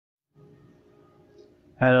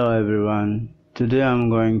Hello everyone. Today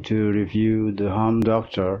I'm going to review The Home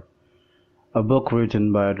Doctor, a book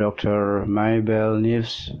written by Dr. Maybelle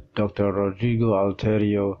Neves, Dr. Rodrigo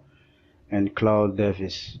Alterio, and Claude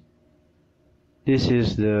Davis. This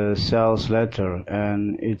is the sales letter,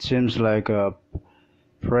 and it seems like a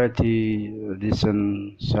pretty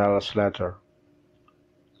decent sales letter.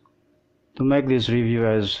 To make this review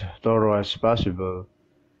as thorough as possible,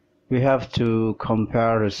 we have to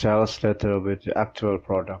compare the sales letter with the actual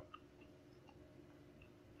product.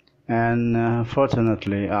 And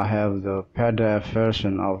fortunately, I have the PDF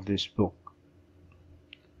version of this book.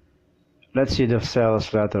 Let's see the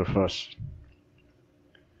sales letter first.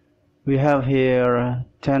 We have here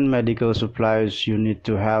 10 medical supplies you need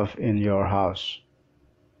to have in your house.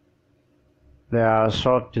 There are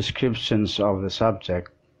short descriptions of the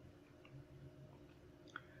subject.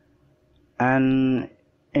 And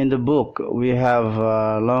in the book, we have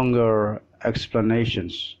longer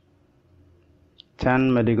explanations.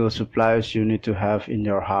 10 medical supplies you need to have in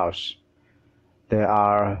your house. They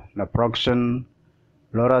are naproxen,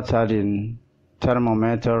 loratadine,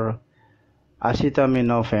 thermometer,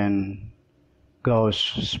 acetaminophen, gauze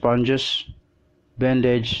sponges,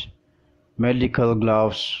 bandage, medical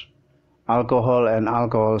gloves, alcohol and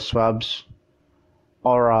alcohol swabs,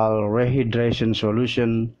 oral rehydration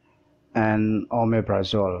solution, and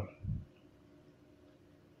omeprazole.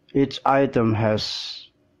 Each item has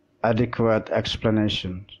adequate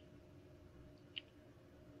explanations.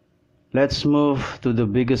 Let's move to the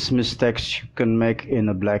biggest mistakes you can make in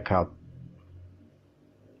a blackout.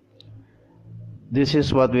 This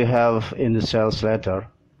is what we have in the sales letter,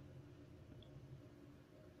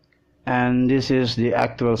 and this is the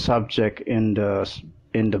actual subject in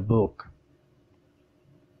the book.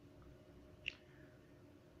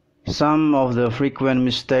 Some of the frequent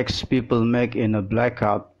mistakes people make in a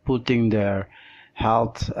blackout, putting their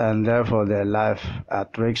health and therefore their life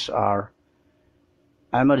at risk, are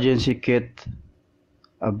emergency kit,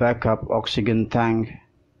 a backup oxygen tank,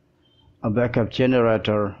 a backup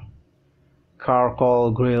generator,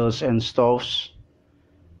 charcoal grills and stoves,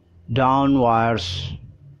 down wires,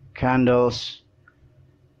 candles,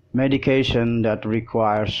 medication that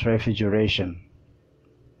requires refrigeration.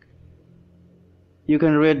 You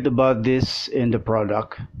can read about this in the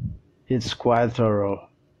product. It's quite thorough.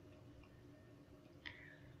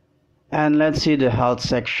 And let's see the health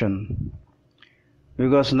section.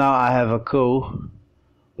 Because now I have a cough,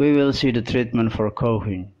 we will see the treatment for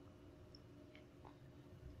coughing.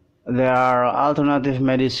 There are alternative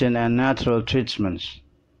medicine and natural treatments.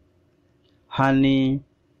 Honey,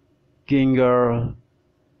 ginger,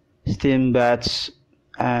 steam baths,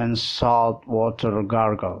 and salt water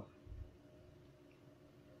gargle.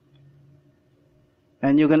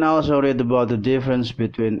 And you can also read about the difference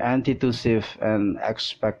between antitussive and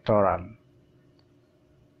expectorant.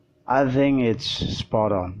 I think it's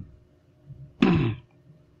spot on.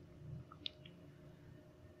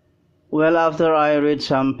 Well, after I read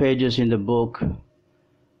some pages in the book,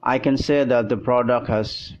 I can say that the product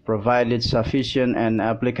has provided sufficient and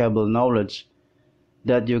applicable knowledge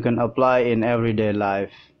that you can apply in everyday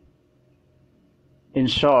life. In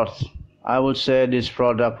short, I would say this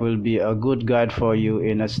product will be a good guide for you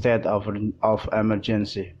in a state of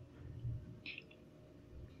emergency.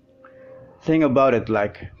 Think about it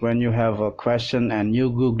like when you have a question and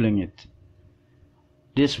you Googling it.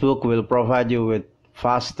 This book will provide you with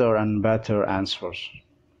faster and better answers.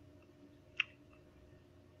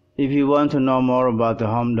 If you want to know more about the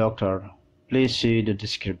Home Doctor, please see the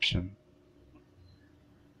description.